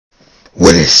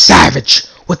What is savage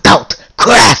without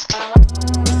craft?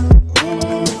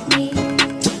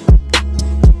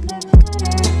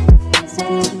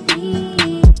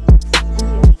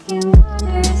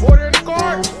 Order in the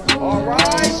court.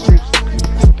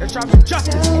 Alright. Let's try for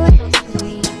justice.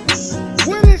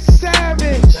 What is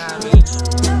savage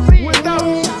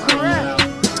without craft?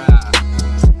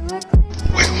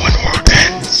 When one world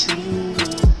ends,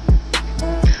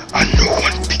 a new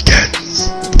one begins.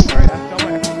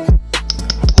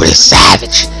 What is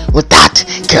savage without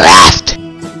craft?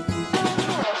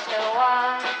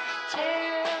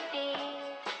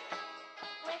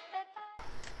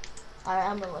 Alright,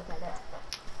 I'm gonna look at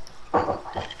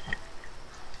it.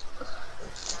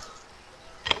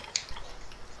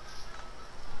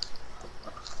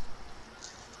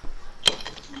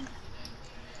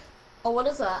 Oh, what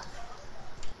is that?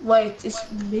 Wait, is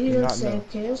Minions Not know.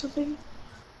 AFK or something?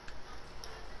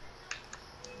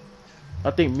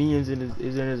 I think Minions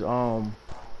is in his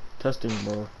testing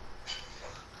mode.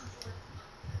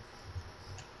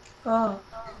 Oh.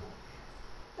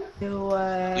 You,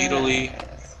 Legally,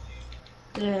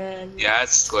 then yeah,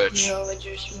 it's Twitch. you know what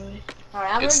you're doing.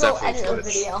 Alright, I'm It's gonna go definitely edit a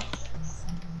Twitch. video.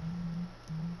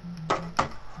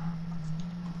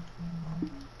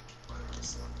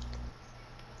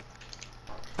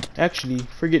 Actually,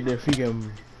 forget the freaking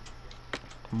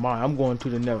mine. I'm going to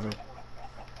the Nether.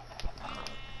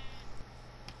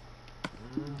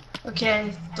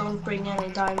 Okay, don't bring any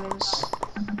diamonds.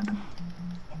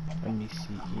 Let me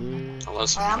see here.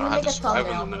 Unless you Alright, I'm know gonna how make to a survive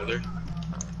in thumbnail. the Nether.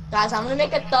 Guys, I'm gonna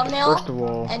make a thumbnail, First of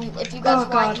all, and if you guys Oh,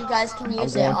 want, God. you guys can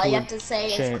use it. going All to you have to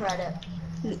say is enchant- credit.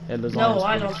 at Lasagna's No,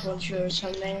 I place. don't want yours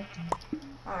thumbnail.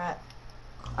 Alright.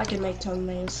 I can make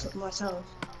thumbnails myself.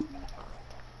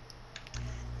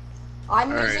 I'm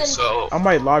Alright, using... so I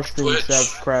might live stream Twitch.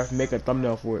 SHAREfactory, make a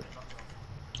thumbnail for it.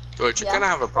 Twitch, you're Yeah. gonna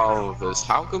have a problem with this.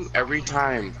 How come every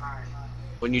time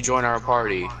when you join our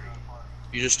party,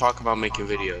 you just talk about making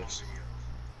videos?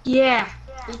 Yeah.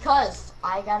 Because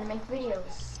I gotta make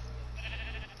videos.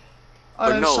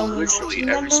 But Or no, someone literally team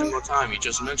every member? single time you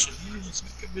just mention, hey, let's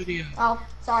make a video. Oh,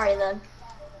 sorry then.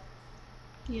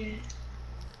 Yeah.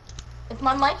 If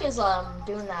my mic is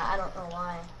doing that, I don't know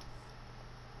why.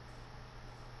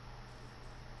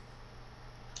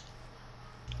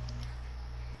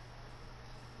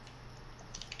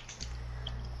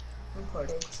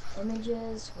 Imported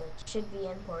images, which should be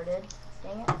imported.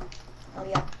 Dang it. Oh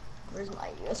yeah. Where's my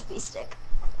USB stick?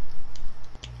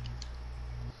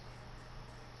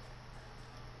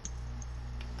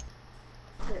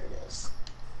 There it is.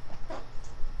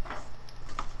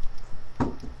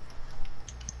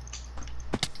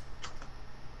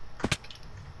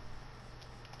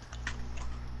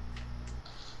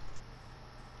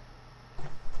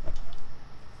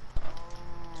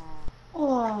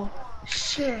 Oh,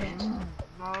 shit.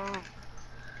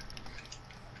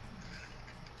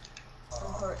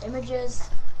 Import images.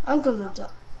 I'm gonna die.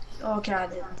 Okay, I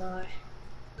didn't die.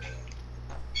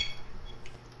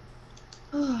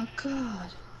 Oh, God.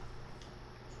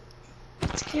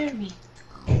 It scared me.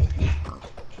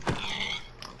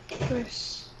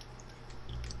 Chris.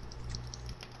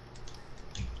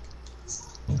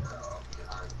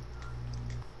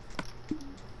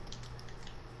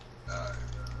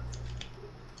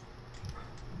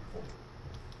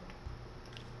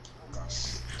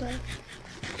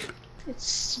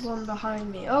 It's one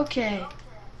behind me. Okay.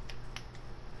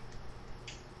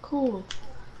 Cool.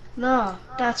 No,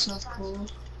 that's not cool.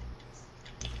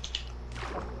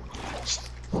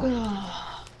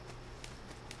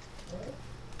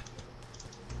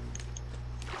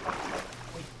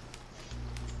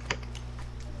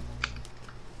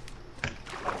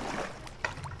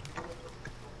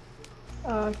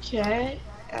 Okay,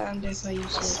 and if I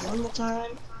use it one more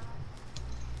time.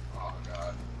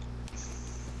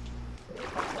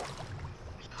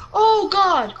 Oh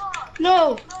God!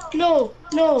 No! No!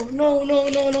 No! No! No!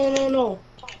 No! No! No! No!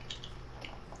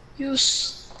 You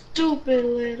stupid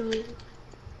little.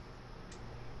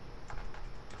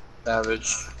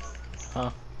 Savage. Huh?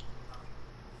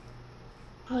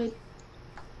 I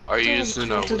Are you don't using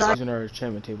want to die. Using our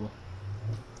enchantment table.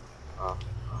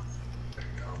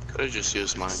 Could have just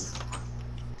used mine.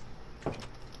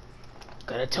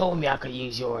 Coulda told me I could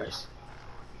use yours.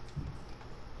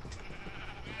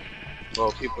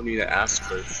 Well, people need to ask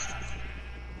first.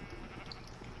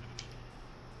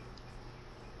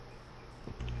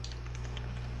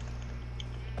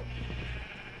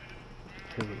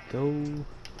 Here we go.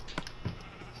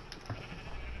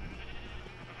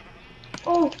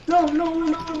 Oh no! No!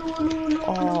 No! No! No! No!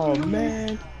 Oh no.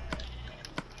 man.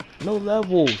 No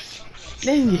levels.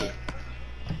 Dang it.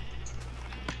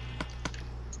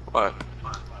 What?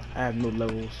 I have no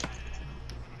levels.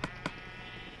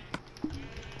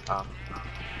 Oh.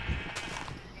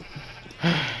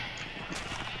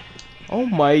 Oh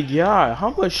my god, how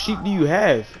much sheep do you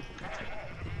have?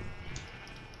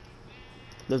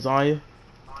 Lasagna?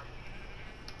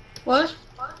 What?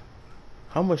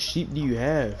 How much sheep do you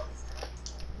have?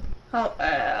 How?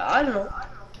 I don't know.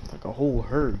 Like a whole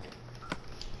herd.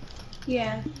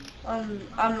 Yeah. I'm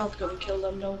not gonna kill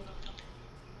them though.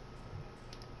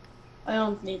 I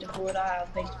don't need the food. I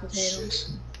have baked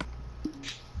potatoes.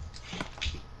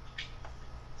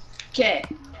 Okay.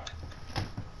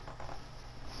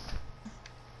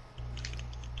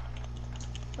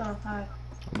 Oh hi.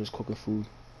 I'm just cooking food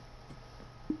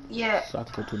Yeah, so I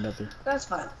can go to another. that's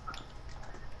fine.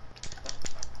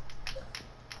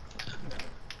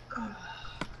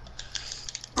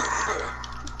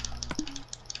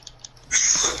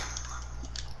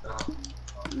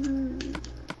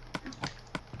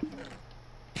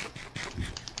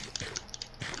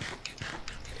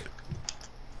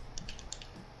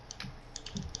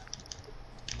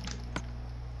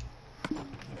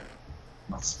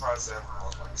 I'm surprised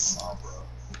everyone like Sabra.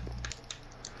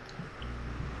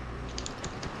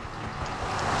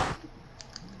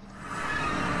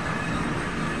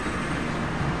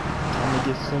 I'm gonna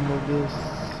get some of this.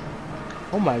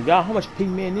 Oh my god, how much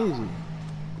pigman is it?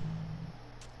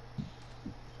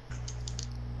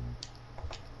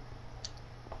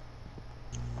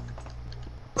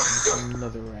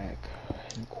 Another rack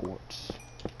and quartz.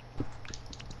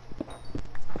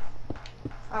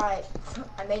 Alright,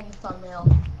 I made you thumbnail.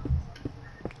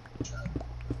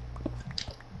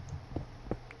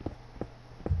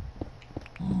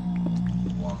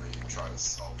 Want me to try to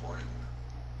sell for it?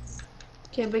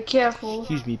 Okay, be careful.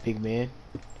 Excuse me, pigman.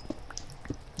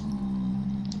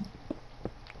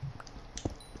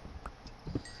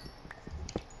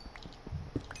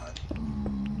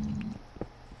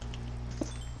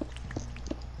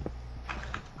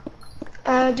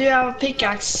 Do you have a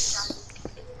pickaxe?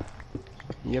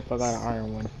 Yep, I got an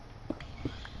iron one.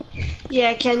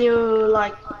 Yeah, can you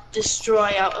like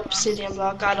destroy our obsidian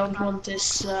block? I don't want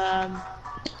this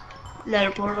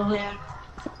nether portal here.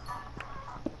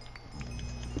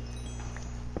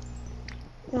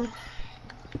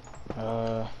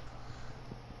 Uh,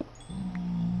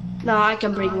 No, I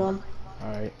can bring one.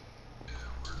 alright.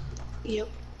 Yep.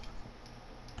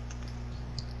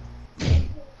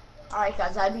 Alright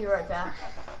guys, I'll be right back.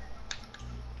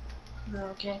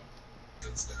 Okay.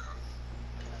 It's down.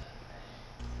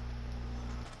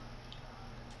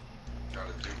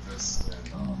 Gotta do this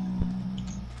and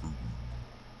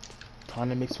Time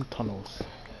to make some tunnels.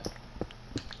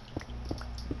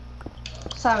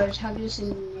 Savage, have you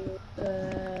seen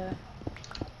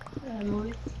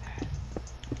movie?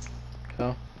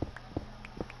 Huh?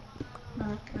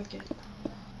 No, okay.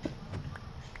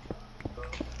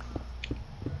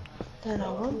 Then I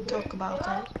won't talk about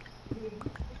that.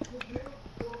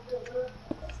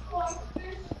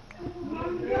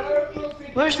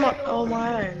 Where's my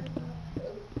my iron?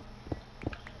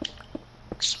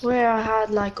 Swear I had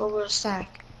like over a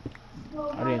stack.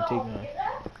 I didn't take none.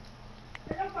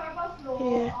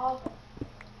 Yeah.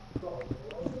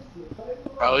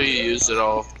 probably you used it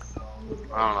all.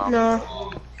 I don't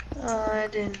know. No, I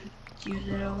didn't use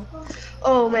it all.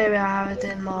 Oh, maybe I have it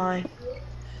in my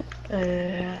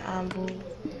amble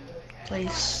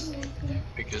place.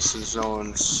 Because since no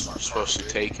one's supposed to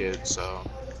take it, so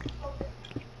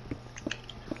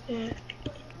Yeah.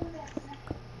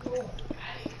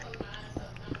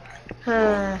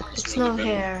 It's not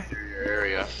here. near your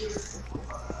area.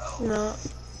 No.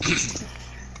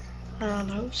 I don't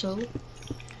hope so.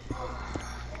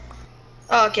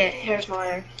 Okay, here's my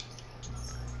iron.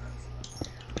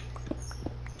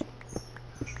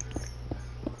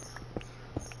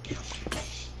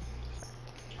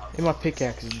 And my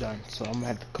pickaxe is done, so I'm gonna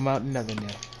have to come out another now.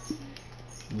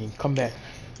 And then come back.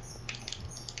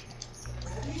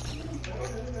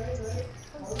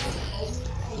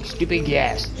 Stupid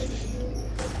gas.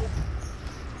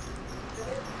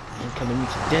 Ain't coming to me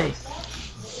today.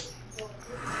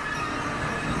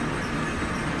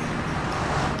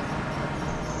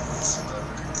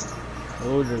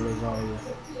 Oh, the lasagna.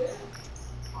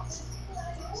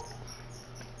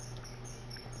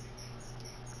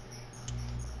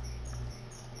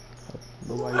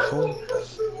 Nobody's home.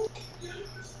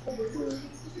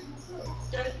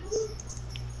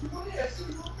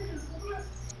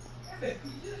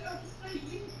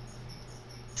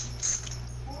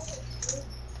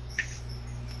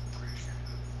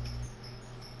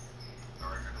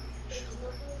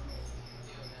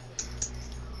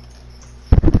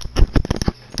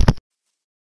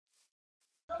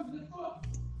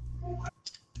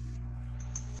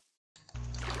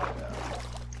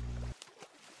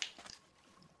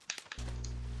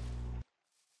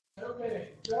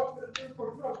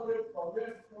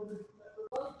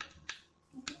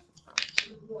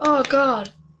 Oh God.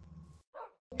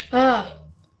 Ah.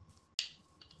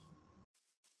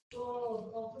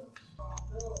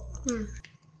 Hmm.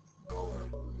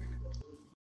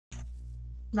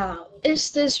 Now,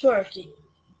 is this working?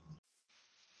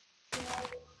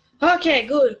 Okay,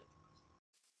 good.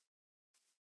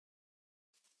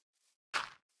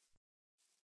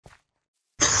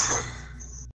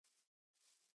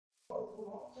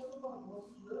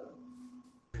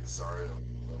 Sorry.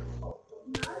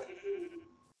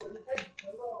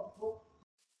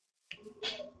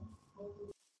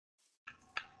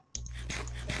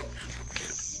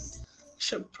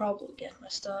 Should probably get my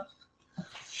stuff.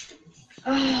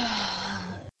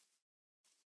 Ah.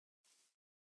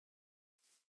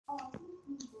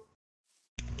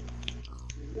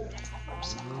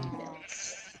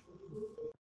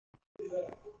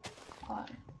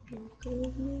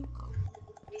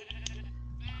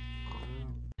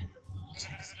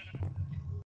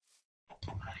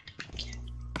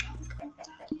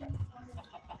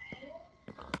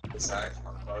 Zach,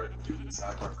 my card.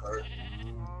 Zach, my card.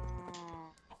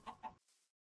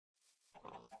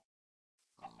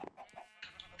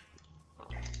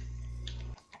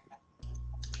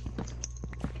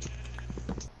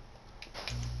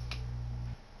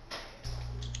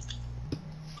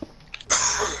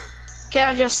 Can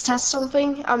I just test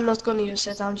something? I'm not gonna use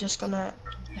it. I'm just gonna.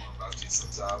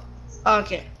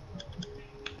 Okay.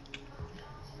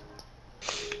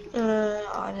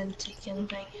 I didn't take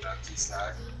anything.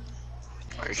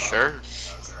 Are you sure?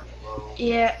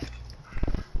 Yeah.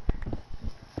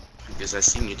 Because I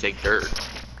seen you take dirt.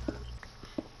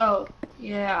 Oh,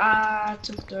 yeah. I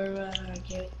took the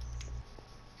game.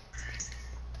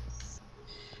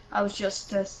 I was just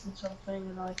testing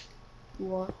something like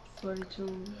what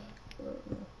 42.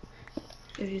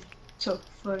 If you took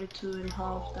 42 and a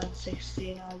half, that's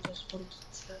 16. I just wanted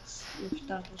to test if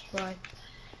that was right.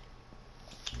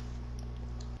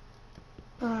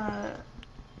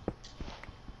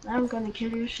 I'm gonna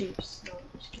kill your sheep. No,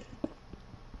 I'm just kidding.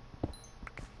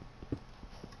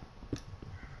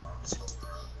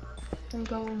 I'm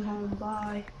going home.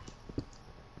 Bye.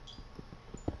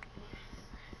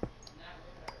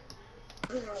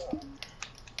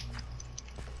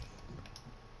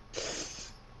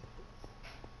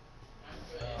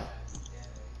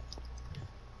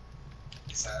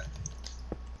 Zach.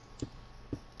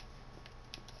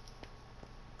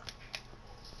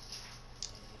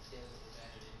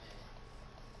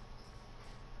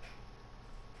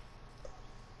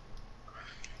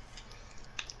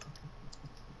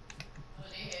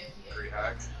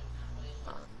 Hack.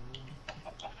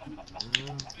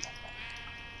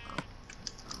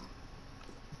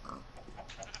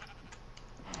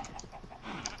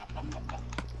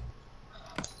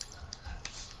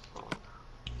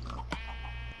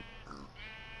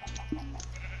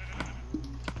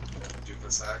 Do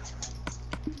this hack.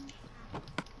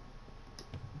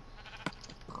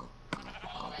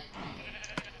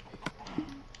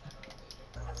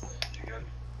 You good?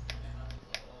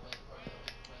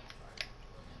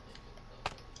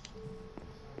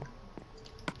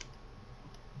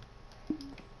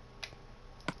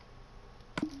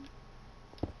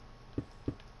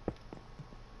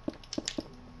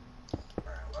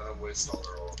 Alright, let them waste all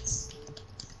their ults.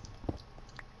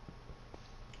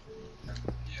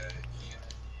 Yeah,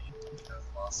 that's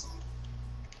awesome.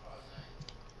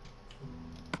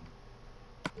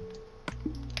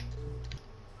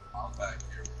 I'm back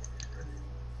here when you're ready.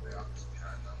 Wait, I'm just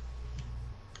behind them.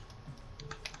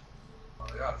 Oh,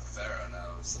 they got a Pharaoh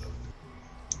now, so.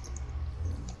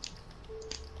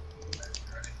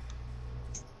 Ready?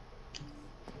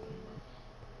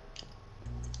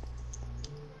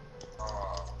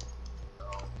 Oh, no.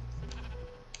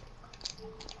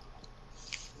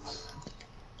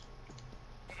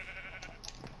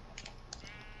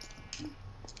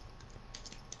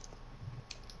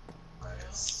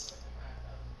 Nice.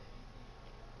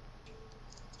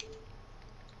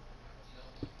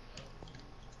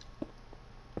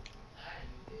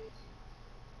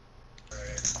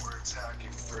 Alright, we're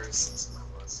attacking first.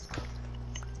 Let's go.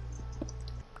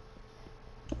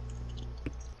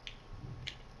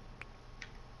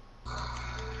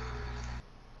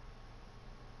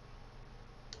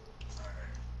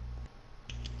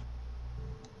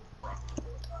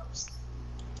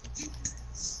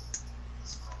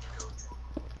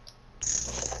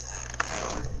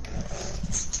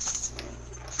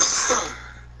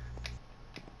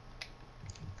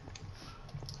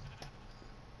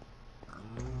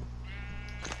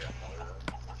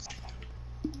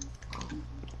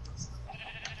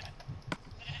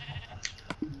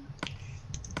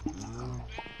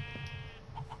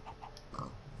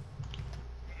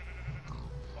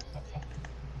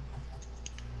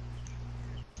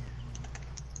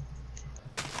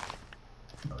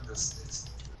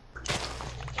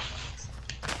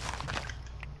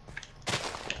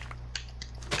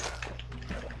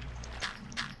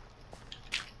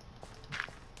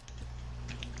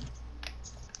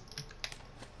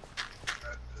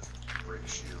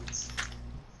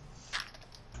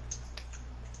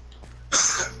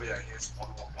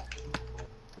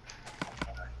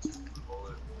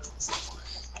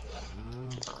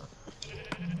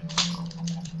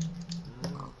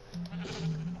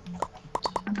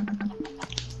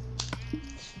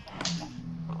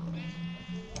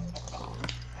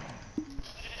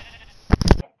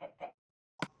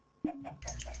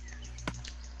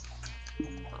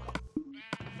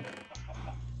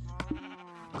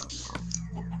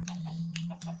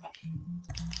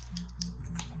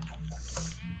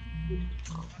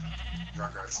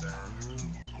 Drunk right down.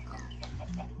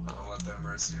 Don't let that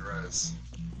mercy rise.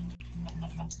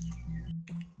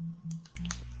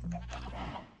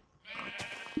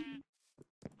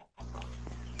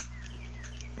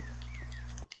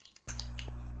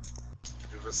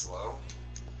 Move it slow?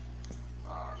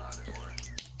 Oh, not anymore.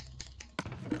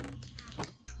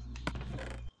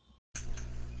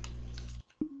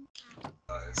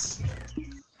 Nice.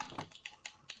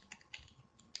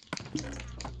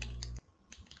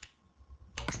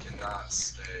 Cannot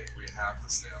stay. We have to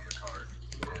stay on the card.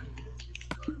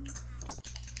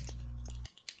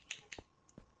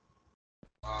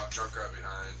 Drunk right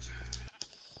behind.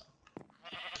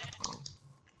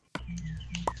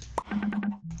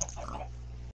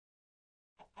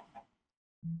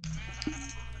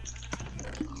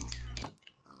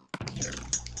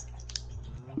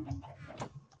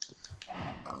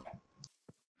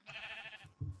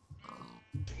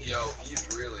 Yo, he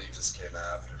really just came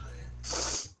after me.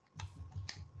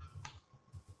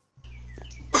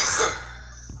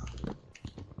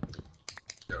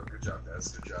 Yo, good job, guys.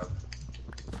 Good job.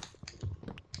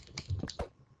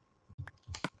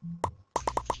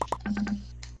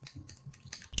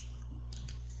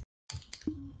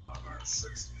 I'm at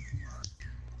 60.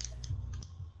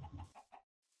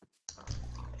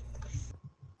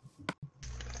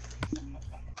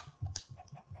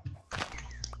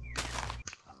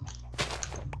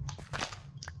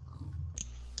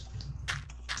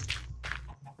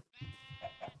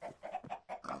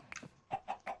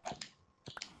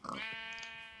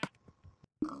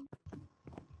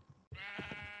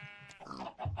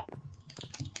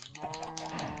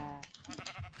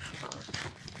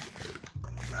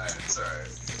 Alright, it's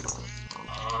alright.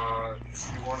 If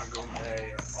you wanna go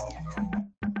May, I'll go.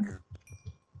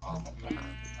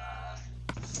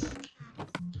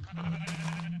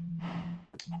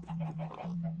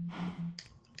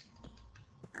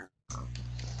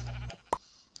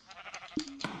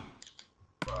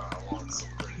 I want some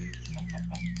pretty.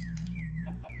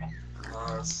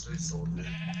 Stay soldier.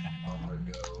 I'm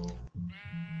gonna go.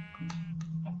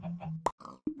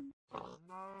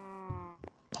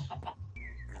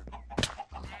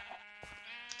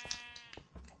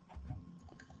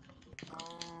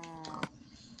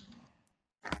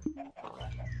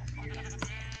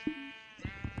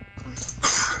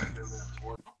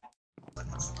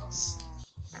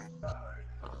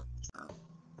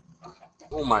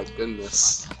 Oh my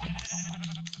goodness.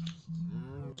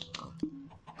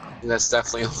 That's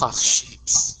definitely a lot of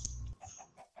sheeps.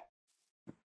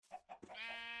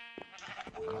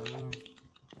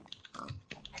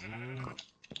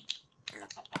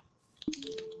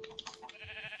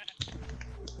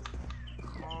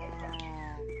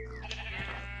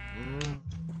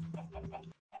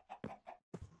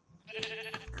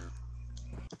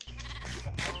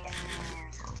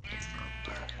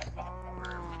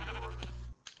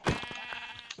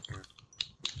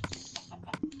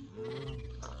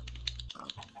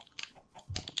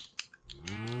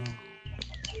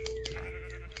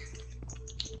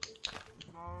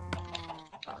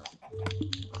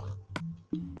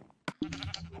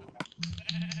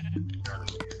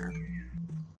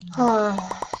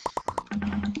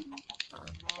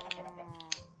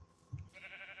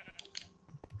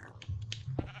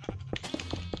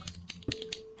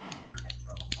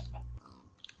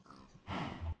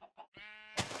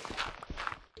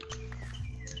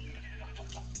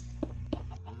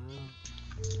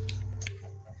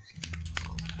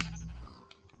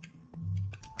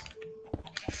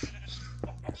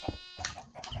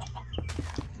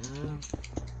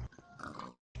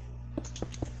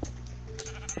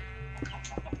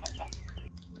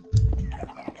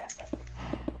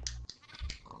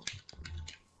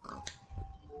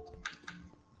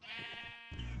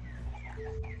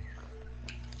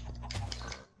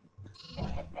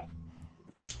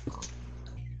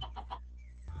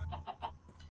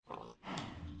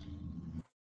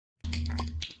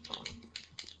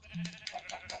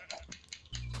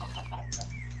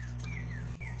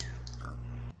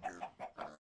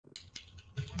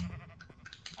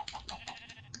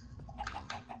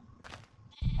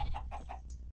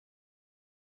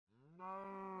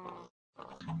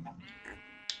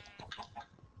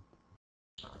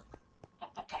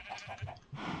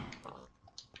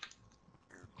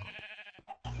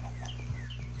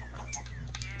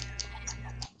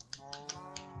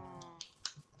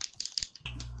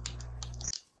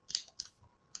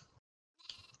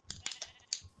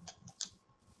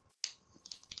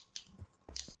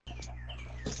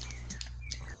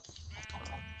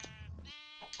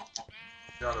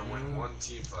 Gotta win one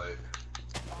team fight.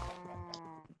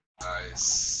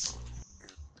 Nice.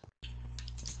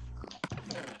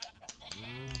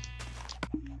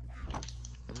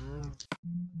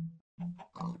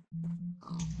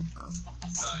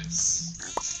 Nice.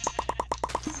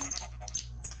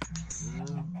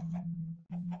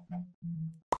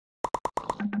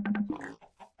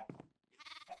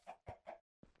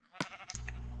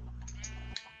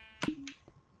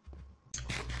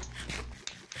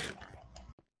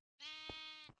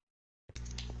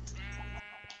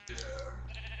 Yeah.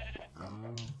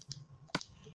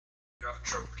 Got a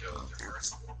triple kill in your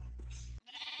first one.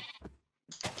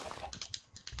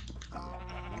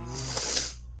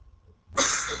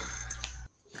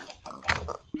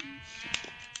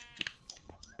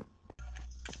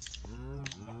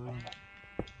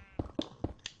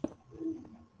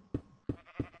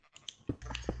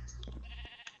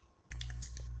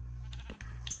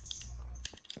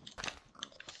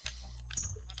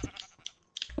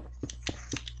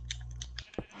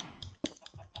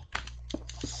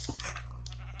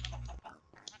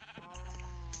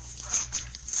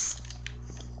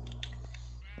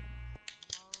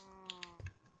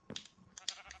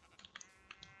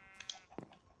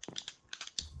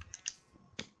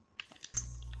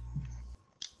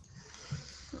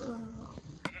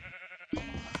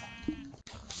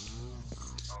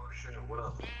 Oh shit, what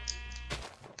up?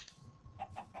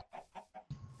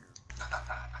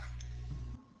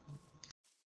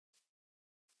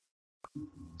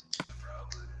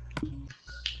 Probably.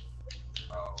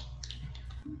 Oh.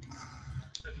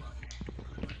 Bit lucky.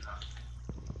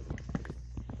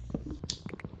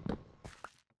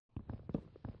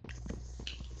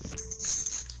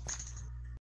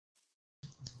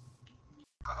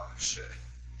 Oh shit.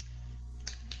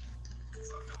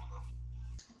 Fuck them.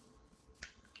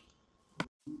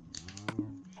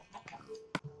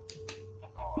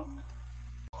 Oh.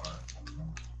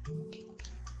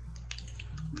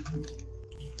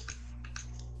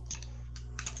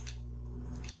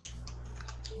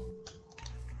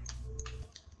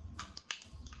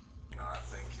 Nah,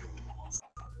 thank you.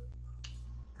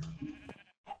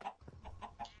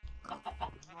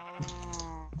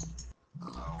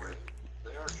 Oh wait,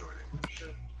 they are joining.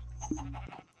 Shit.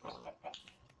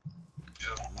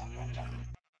 Yep.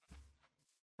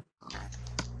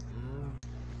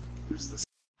 Where's this?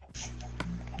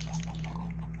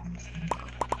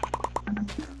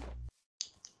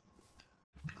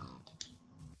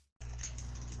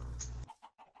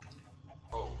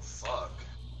 Oh fuck.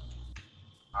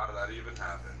 How did that even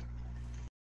happen?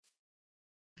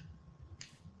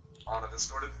 Anna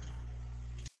discorded?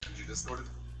 Did you discorded?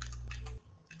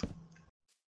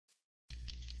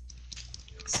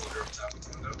 Soldier up top of the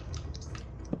window.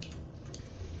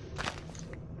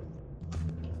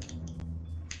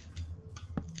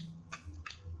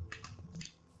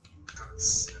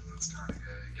 That's kind of gay.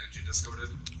 Genji discorded.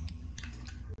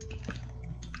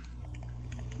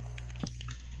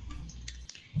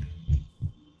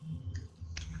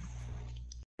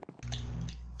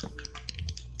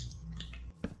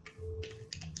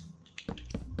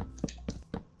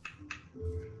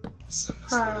 Sim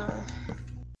discorded.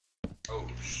 Oh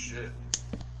shit.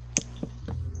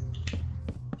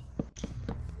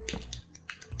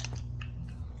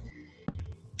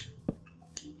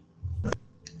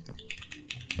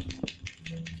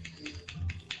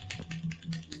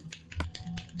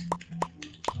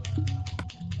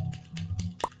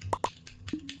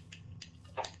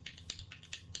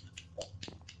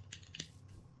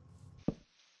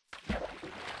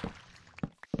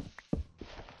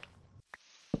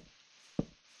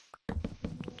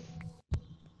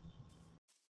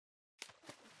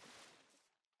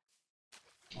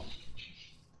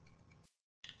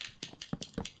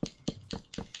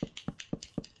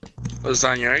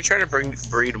 Lasagna, are you trying to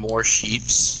breed more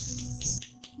sheeps?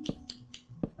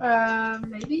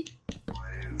 Maybe?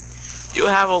 You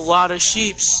have a lot of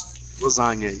sheeps,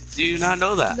 Lasagna. Do you not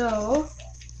know that? No.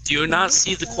 Do you not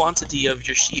see the quantity of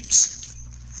your sheeps?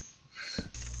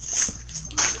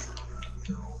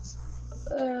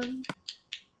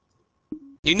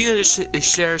 You need to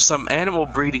share some animal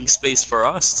breeding space for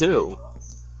us, too.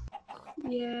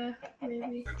 Yeah,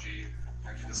 maybe. Genji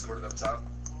discorded up top.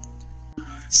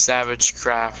 Savage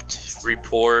Craft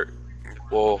report,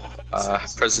 well,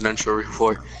 presidential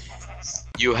report.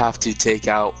 You have to take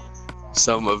out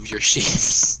some of your sheep.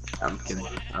 I'm kidding.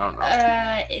 I don't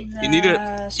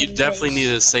know. You definitely need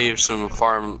to save some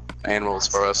farm animals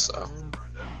for us. So.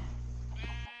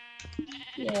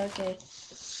 Yeah, okay.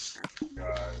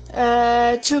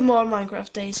 God. 2 more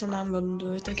Minecraft days and I'm gonna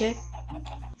do it, okay?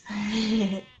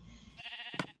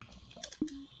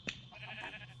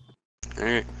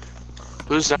 Alright.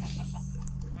 Who's that?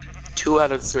 2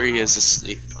 out of 3 is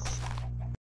asleep.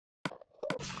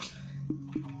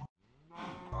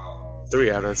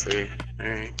 3 out of 3.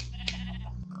 Alright.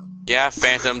 Yeah,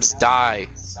 phantoms, die.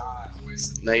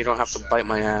 Now you don't have to bite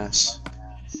my ass.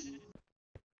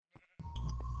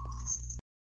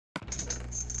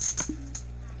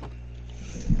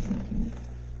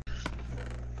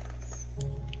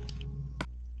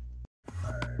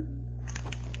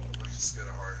 Let's just get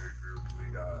a harder group. We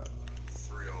got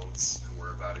 3 ults, and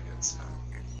we're about to get 2.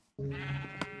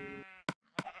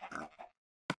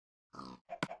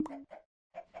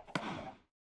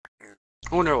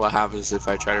 I wonder what happens if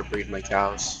I try to breed my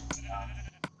cows. Yeah.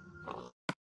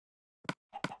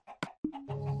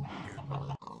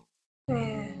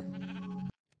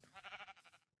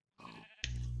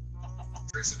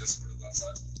 Tracer disappeared last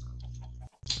time.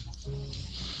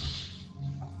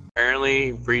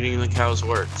 Apparently, breeding the cows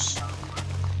works.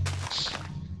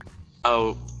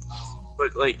 Oh,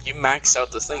 but like, you maxed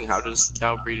out the thing. How does the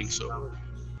cow breeding so work?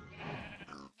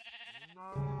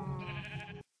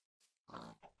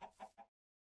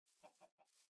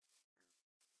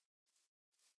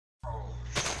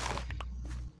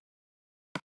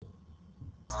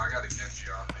 Oh, I gotta get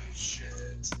you on me.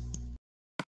 Shit.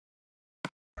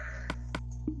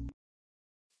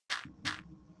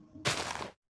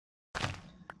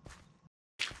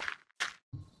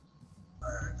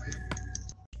 Alright, baby.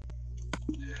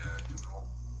 Yeah, you know.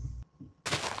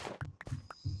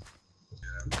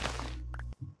 Yeah.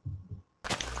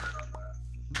 You're right on that.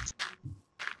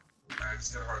 Alright,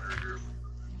 just get a harder group.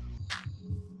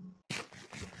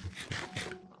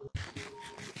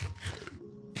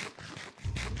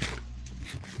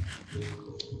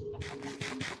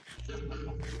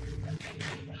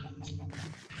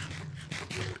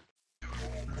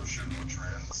 Pushing the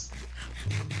trends.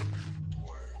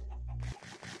 Boy.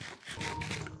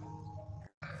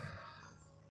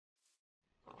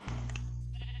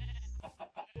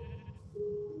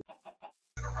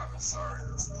 I don't have it, sorry.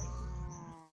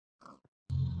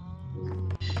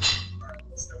 Alright,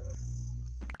 let's go.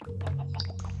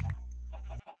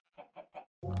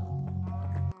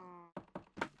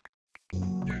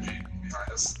 Yogi,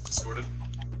 behind us, distorted.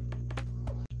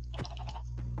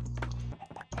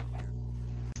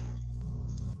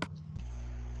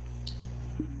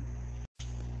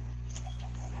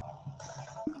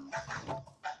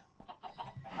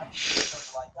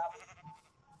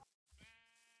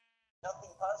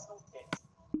 Nothing personal, kids.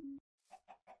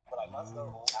 But I must go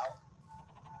all out.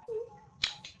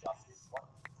 Justice.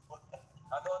 What?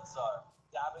 I thought so.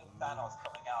 Dabbing Thanos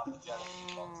coming out of the jealousy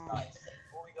box. Nice.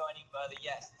 Before we go any further,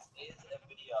 yes, this is a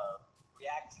video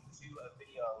reacting to a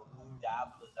video called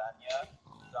Dab Lasagna.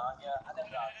 I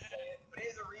never know how to say it. But it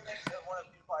is a remix of one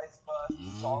of PewDiePie's first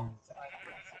songs, and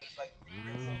it's like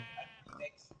remixing and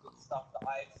remix with stuff that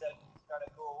I've said is kind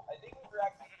of cool. I think we've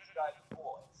reacted to this guy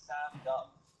before. It's Sam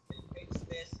Dubs. It's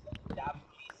this Dab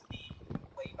Felicity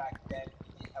way back then.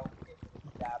 He did help get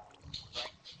Dab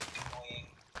annoying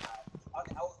and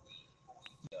unhealthy for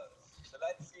videos. So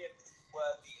let's see if this is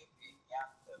worthy of being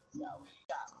yapped, shall we?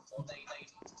 Dab. So they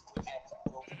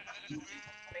will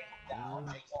think down.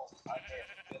 They don't. I guess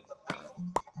it's a real.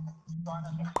 Trying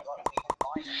to think about being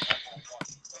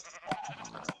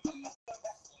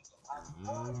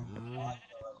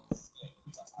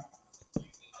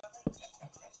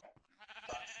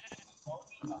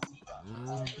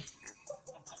online.